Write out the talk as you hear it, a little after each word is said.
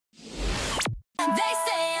They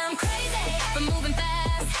say I'm crazy for moving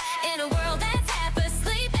fast in a world that's half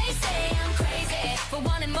asleep. They say I'm crazy for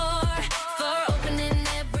wanting more, for opening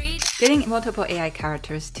every. Getting multiple AI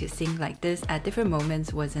characters to sing like this at different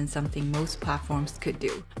moments wasn't something most platforms could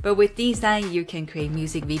do. But with Dzine, you can create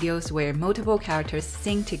music videos where multiple characters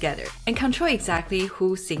sing together and control exactly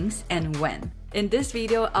who sings and when. In this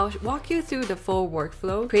video, I'll walk you through the full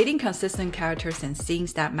workflow, creating consistent characters and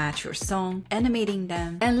scenes that match your song, animating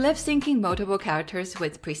them, and lip-syncing multiple characters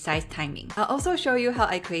with precise timing. I'll also show you how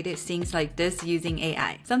I created scenes like this using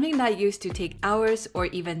AI, something that used to take hours or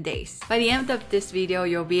even days. By the end of this video,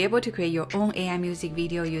 you'll be able to create your own AI music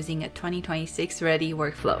video using a 2026 ready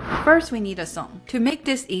workflow. First, we need a song. To make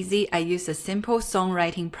this easy, I use a simple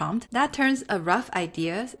songwriting prompt that turns a rough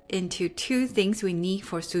idea into two things we need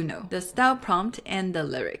for Suno: the style prompt and the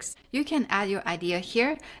lyrics. You can add your idea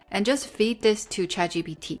here and just feed this to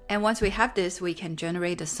ChatGPT. And once we have this, we can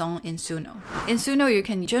generate a song in Suno. In Suno, you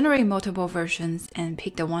can generate multiple versions and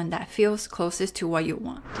pick the one that feels closest to what you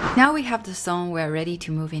want. Now we have the song, we're ready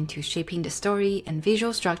to move into shaping the story and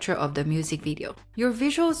visual structure of the music video. Your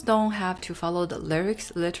visuals don't have to follow the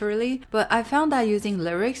lyrics literally, but I found that using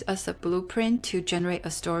lyrics as a blueprint to generate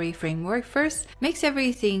a story framework first makes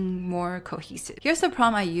everything more cohesive. Here's the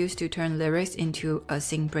prompt I used to turn lyrics into a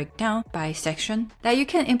scene breakdown by section that you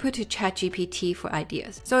can input to ChatGPT for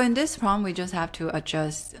ideas. So in this prompt, we just have to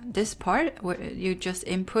adjust this part where you just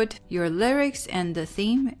input your lyrics and the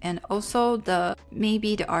theme and also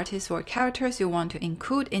maybe the artists or characters you want to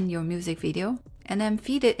include in your music video, and then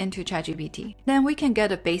feed it into ChatGPT. Then we can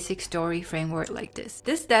get a basic story framework like this.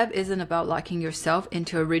 This step isn't about locking yourself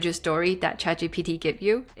into a rigid story that ChatGPT gives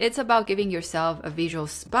you. It's about giving yourself a visual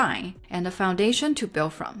spine and a foundation to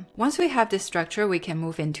build from. Once we have this structure, we can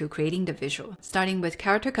move into creating the visual, starting with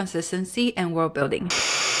character consistency and world building.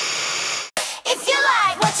 If you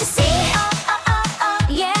like what you see,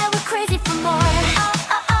 yeah, we're crazy for more.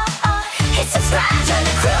 Hit subscribe, join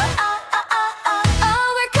the crew.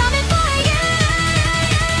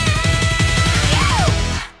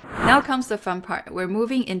 Now comes the fun part. We're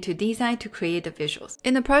moving into Dzine to create the visuals.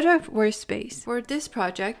 In the project workspace, for this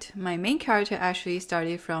project, my main character actually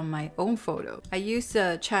started from my own photo. I used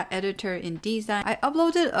the chat editor in Dzine. I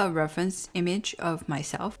uploaded a reference image of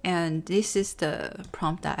myself, and this is the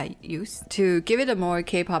prompt that I used to give it a more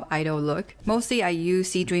K-pop idol look. Mostly I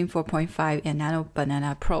use Dzine 4.5 and Nano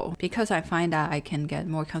Banana Pro because I find that I can get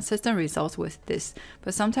more consistent results with this,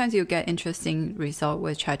 but sometimes you get interesting results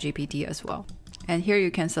with ChatGPT as well. And here you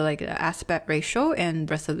can select the aspect ratio and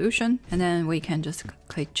resolution, and then we can just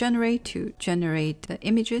click generate to generate the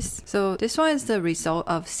images. So this one is the result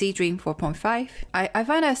of Dzine 4.5. I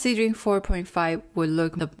find that Dzine 4.5 would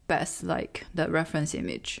look the best like the reference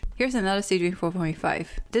image. Here's another Dzine 4.5.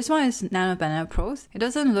 This one is Nano Banana Pros. It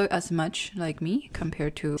doesn't look as much like me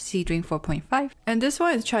compared to Dzine 4.5. And this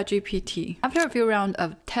one is ChatGPT. After a few rounds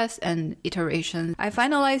of tests and iterations, I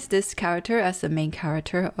finalized this character as the main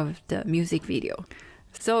character of the music video.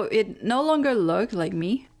 So it no longer looked like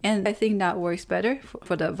me, and I think that works better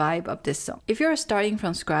for the vibe of this song. If you're starting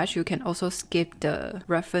from scratch, you can also skip the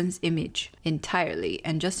reference image entirely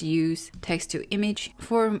and just use text to image.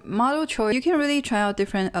 For model choice, you can really try out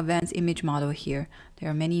different advanced image model here. There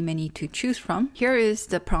are many to choose from. Here is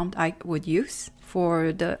the prompt I would use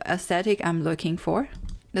for the aesthetic I'm looking for.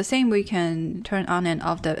 The same, we can turn on and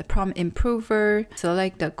off the prompt improver,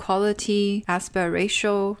 select the quality, aspect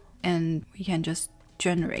ratio, and we can just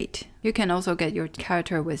generate. You can also get your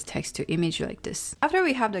character with text to image like this. After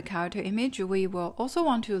we have the character image, we will also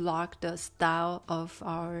want to lock the style of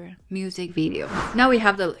our music video. Now we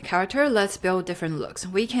have the character, let's build different looks.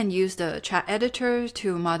 We can use the chat editor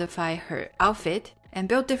to modify her outfit and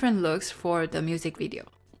build different looks for the music video.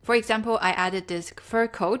 For example, I added this fur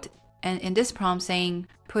coat, and in this prompt saying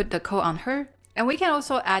put the coat on her. And we can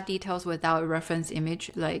also add details without a reference image,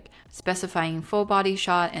 like specifying full body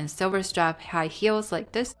shot and silver strap high heels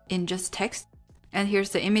like this in just text. And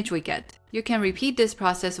here's the image we get. You can repeat this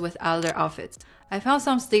process with other outfits. I found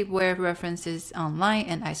some sleepwear references online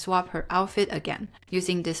and I swapped her outfit again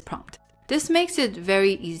using this prompt. This makes it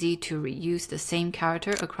very easy to reuse the same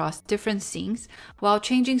character across different scenes while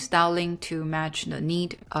changing styling to match the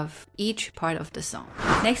need of each part of the song.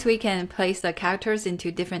 Next, we can place the characters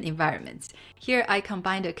into different environments. Here, I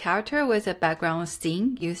combine the character with a background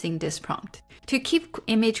scene using this prompt. To keep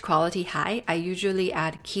image quality high, I usually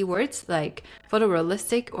add keywords like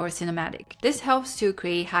photorealistic or cinematic. This helps to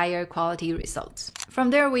create higher quality results.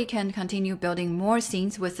 From there, we can continue building more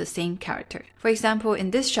scenes with the same character. For example,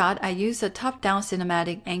 in this shot, I use a top-down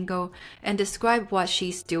cinematic angle and describe what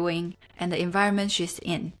she's doing and the environment she's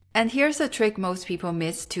in. And here's a trick most people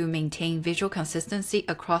miss to maintain visual consistency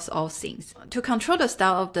across all scenes. To control the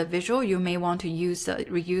style of the visual, you may want to use a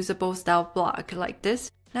reusable style block like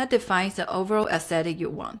this that defines the overall aesthetic you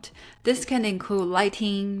want. This can include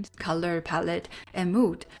lighting, color palette, and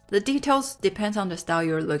mood. The details depend on the style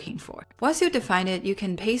you're looking for. Once you define it, you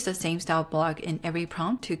can paste the same style block in every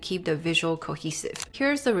prompt to keep the visual cohesive.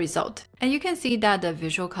 Here's the result. And you can see that the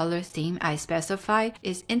visual color theme I specify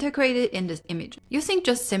is integrated in this image. Using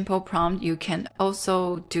just simple prompt, you can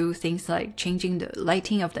also do things like changing the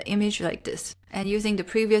lighting of the image like this. And using the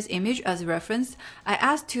previous image as reference, I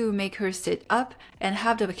asked to make her sit up and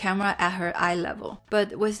have the camera at her eye level.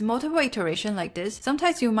 But with multiple iterations like this,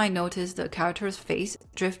 sometimes you might notice the character's face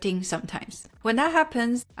drifting sometimes. When that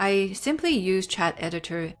happens, I simply use Chat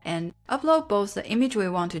Editor and upload both the image we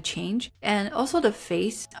want to change and also the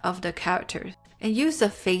face of the character. And use the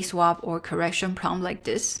face swap or correction prompt like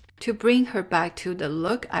this to bring her back to the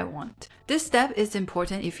look I want. This step is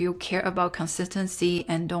important if you care about consistency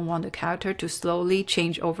and don't want the character to slowly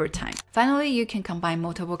change over time. Finally, you can combine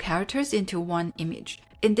multiple characters into one image.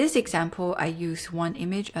 In this example, I use one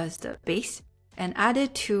image as the base and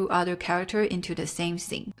added 2 other characters into the same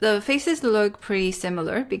scene. The faces look pretty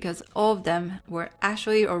similar because all of them were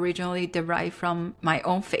actually originally derived from my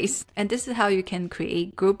own face. And this is how you can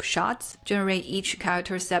create group shots, generate each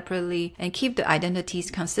character separately, and keep the identities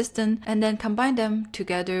consistent, and then combine them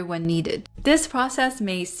together when needed. This process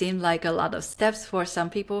may seem like a lot of steps for some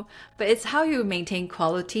people, but it's how you maintain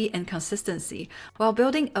quality and consistency while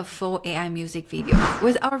building a full AI music video.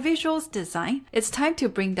 With our visuals design, it's time to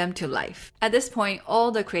bring them to life. At this point,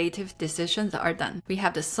 all the creative decisions are done. We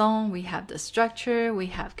have the song, we have the structure, we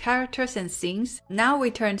have characters and scenes. Now we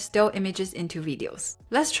turn still images into videos.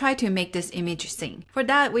 Let's try to make this image sing. For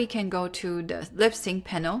that, we can go to the lip sync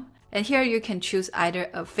panel. And here you can choose either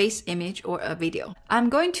a face image or a video. I'm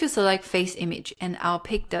going to select face image and I'll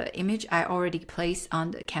pick the image I already placed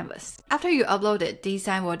on the canvas. After you upload it,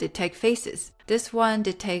 Dzine will detect faces. This one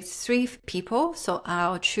detects 3 people, so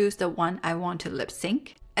I'll choose the one I want to lip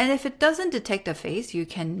sync. And if it doesn't detect the face, you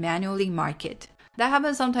can manually mark it. That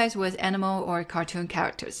happens sometimes with animal or cartoon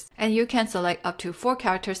characters. And you can select up to 4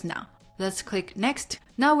 characters now. Let's click next.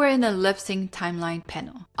 Now we're in the lip sync timeline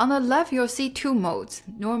panel. On the left, you'll see 2 modes,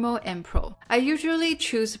 normal and pro. I usually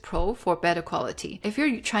choose pro for better quality. If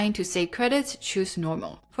you're trying to save credits, choose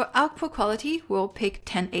normal. For output quality, we'll pick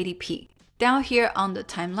 1080p. Down here on the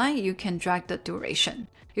timeline, you can drag the duration.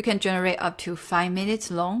 You can generate up to 5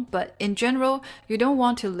 minutes long, but in general, you don't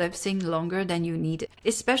want to lip sync longer than you need,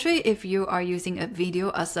 especially if you are using a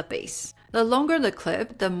video as a base. The longer the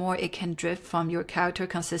clip, the more it can drift from your character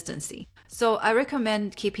consistency. So I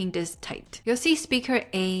recommend keeping this tight. You'll see speaker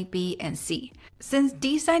A, B, and C. Since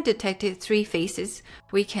Dzine detected 3 faces,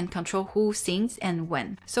 we can control who sings and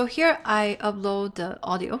when. So here I upload the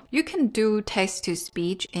audio. You can do text to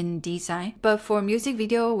speech in Dzine, but for music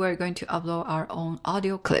video, we're going to upload our own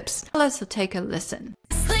audio clips. Let's take a listen.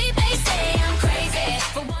 Sleep, they say I'm crazy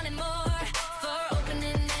for wanting more, for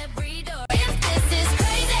opening every door. If this is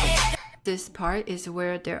crazy. This part is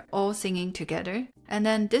where they're all singing together, and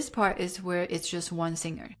then this part is where it's just one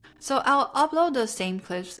singer. So I'll upload the same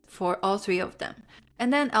clips for all 3 of them,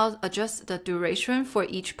 and then I'll adjust the duration for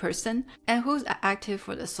each person and who's active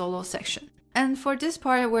for the solo section. And for this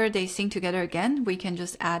part where they sing together again, we can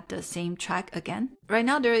just add the same track again. Right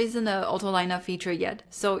now there isn't an auto lineup feature yet,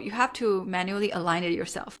 so you have to manually align it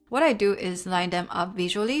yourself. What I do is line them up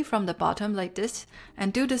visually from the bottom like this,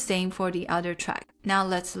 and do the same for the other track. Now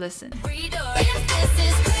let's listen.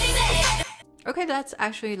 Okay, that's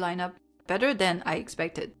actually lined up better than I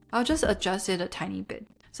expected. I'll just adjust it a tiny bit.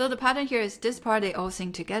 So the pattern here is this part they all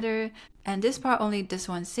sing together, and this part only this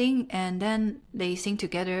one sing, and then they sing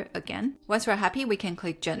together again. Once we're happy, we can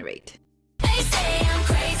click generate. They say I'm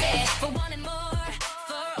crazy for wanting more,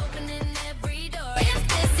 for opening every door. If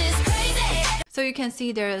this is crazy. So you can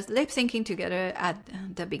see they're lip syncing together at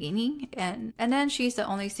the beginning, and then she's the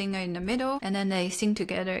only singer in the middle, and then they sing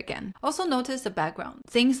together again. Also notice the background.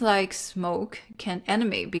 Things like smoke can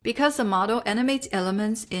animate because the model animates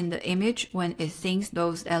elements in the image when it thinks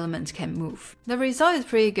those elements can move. The result is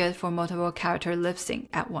pretty good for multiple character lip sync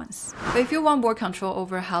at once. But if you want more control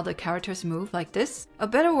over how the characters move like this, a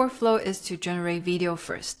better workflow is to generate video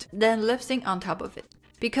first, then lip sync on top of it.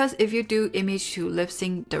 Because if you do image to lip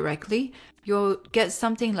sync directly, you'll get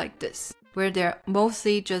something like this, where they're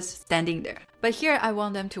mostly just standing there. But here I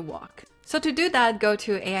want them to walk. So to do that, go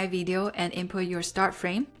to AI video and input your start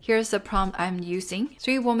frame. Here's the prompt I'm using.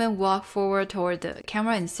 3 women walk forward toward the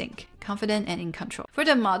camera and sync. confident and in control. For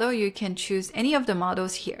the model, you can choose any of the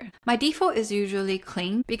models here. My default is usually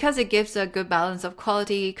clean because it gives a good balance of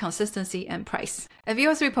quality, consistency, and price. And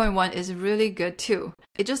VO 3.1 is really good too.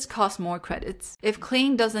 It just costs more credits. If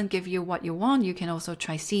clean doesn't give you what you want, you can also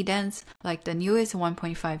try C-Dance, like the newest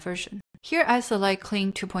 1.5 version. Here I select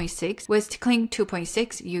Clean 2.6. With Clean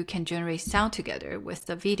 2.6, you can generate sound together with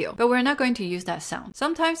the video, but we're not going to use that sound.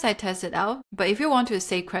 Sometimes I test it out, but if you want to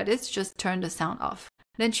save credits, just turn the sound off.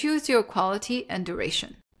 Then choose your quality and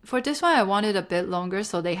duration. For this one, I want it a bit longer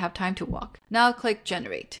so they have time to walk. Now click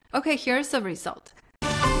Generate. Okay, here's the result.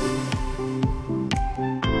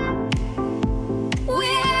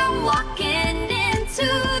 We're walking into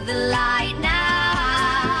the light now.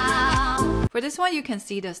 For this one, you can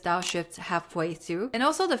see the style shifts halfway through, and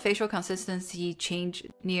also the facial consistency change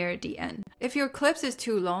near the end. If your clips is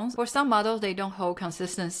too long, for some models, they don't hold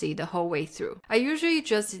consistency the whole way through. I usually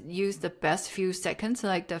just use the best few seconds,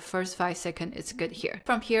 like the first 5 seconds is good here.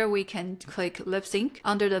 From here, we can click lip sync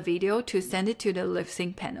under the video to send it to the lip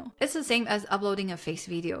sync panel. It's the same as uploading a face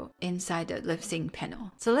video inside the lip sync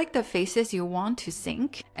panel. Select the faces you want to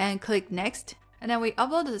sync and click next. And then we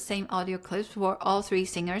upload the same audio clips for all 3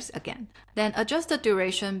 singers again. Then adjust the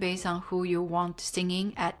duration based on who you want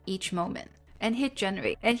singing at each moment. And hit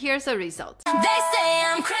generate. And here's the result. They say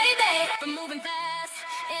I'm crazy for moving fast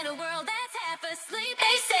in a world that's half asleep.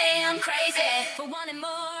 They say I'm crazy for wanting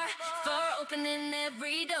more, for opening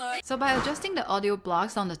every door. So by adjusting the audio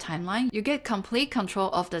blocks on the timeline, you get complete control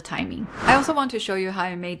of the timing. I also want to show you how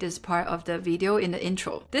I made this part of the video in the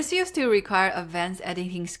intro. This used to require advanced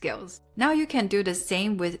editing skills. Now you can do the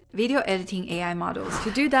same with video editing AI models.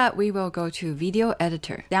 To do that, we will go to Video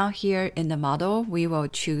Editor. Down here in the model, we will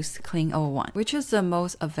choose Clean 01, which is the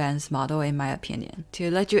most advanced model in my opinion,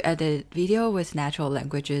 to let you edit video with natural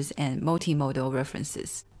languages and multimodal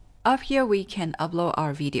references. Up here, we can upload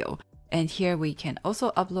our video. And here we can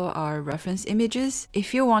also upload our reference images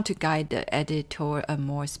if you want to guide the edit toward a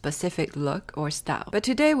more specific look or style. But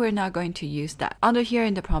today we're not going to use that. Under here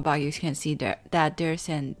in the prompt box, you can see that there's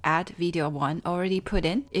an add video 1 already put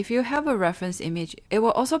in. If you have a reference image, it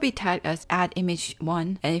will also be tagged as add image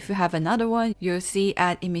 1. And if you have another one, you'll see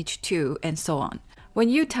add image 2 and so on. When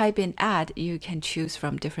you type in add, you can choose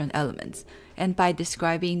from different elements. And by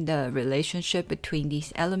describing the relationship between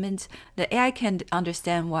these elements, the AI can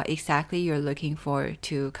understand what exactly you're looking for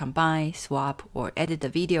to combine, swap, or edit the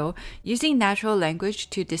video using natural language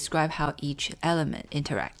to describe how each element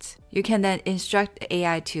interacts. You can then instruct the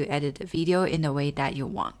AI to edit the video in the way that you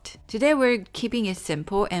want. Today we're keeping it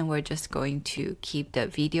simple and we're just going to keep the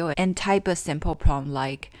video and type a simple prompt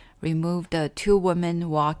like remove the 2 women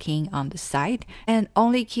walking on the side and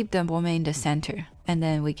only keep the woman in the center. And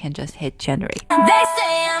then we can just hit generate. They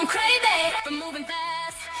say I'm crazy for moving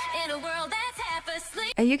fast in a world that's half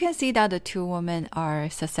asleep. And you can see that the 2 women are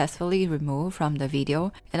successfully removed from the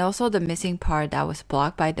video, and also the missing part that was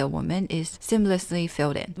blocked by the woman is seamlessly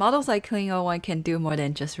filled in. Models like Clean 01 can do more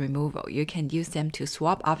than just removal. You can use them to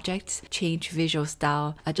swap objects, change visual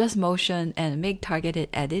style, adjust motion, and make targeted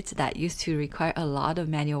edits that used to require a lot of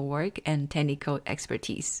manual work and technical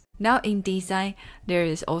expertise. Now in Dzine, there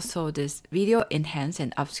is also this video enhance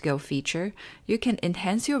and upscale feature. You can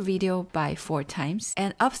enhance your video by 4 times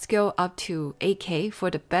and upscale up to 8K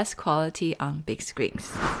for the best quality on big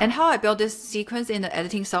screens. And how I built this sequence in the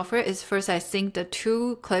editing software is first I sync the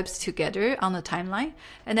 2 clips together on the timeline,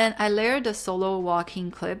 and then I layer the solo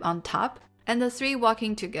walking clip on top and the 3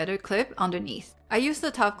 walking together clip underneath. I use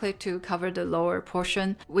the top clip to cover the lower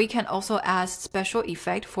portion. We can also add special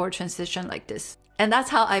effect for transition like this. And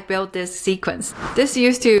that's how I built this sequence. This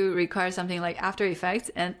used to require something like After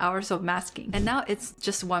Effects and hours of masking. And now it's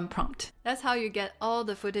just 1 prompt. That's how you get all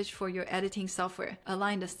the footage for your editing software.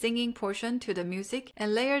 Align the singing portion to the music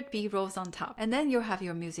and layered B-rolls on top. And then you'll have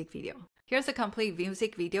your music video. Here's a complete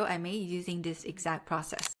music video I made using this exact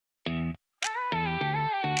process.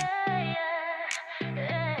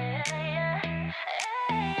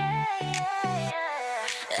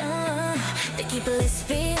 They keep a list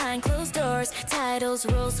behind closed doors. Titles,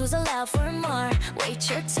 rules, who's allowed for more. Wait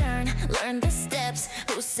your turn, learn the steps.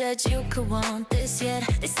 Who said you could want this yet?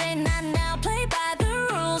 They say not now, play by the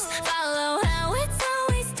rules. Follow how it's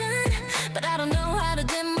always done. But I don't know how to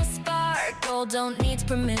dim a spark. Gold don't need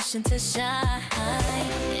permission to shine.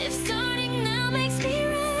 If starting now makes me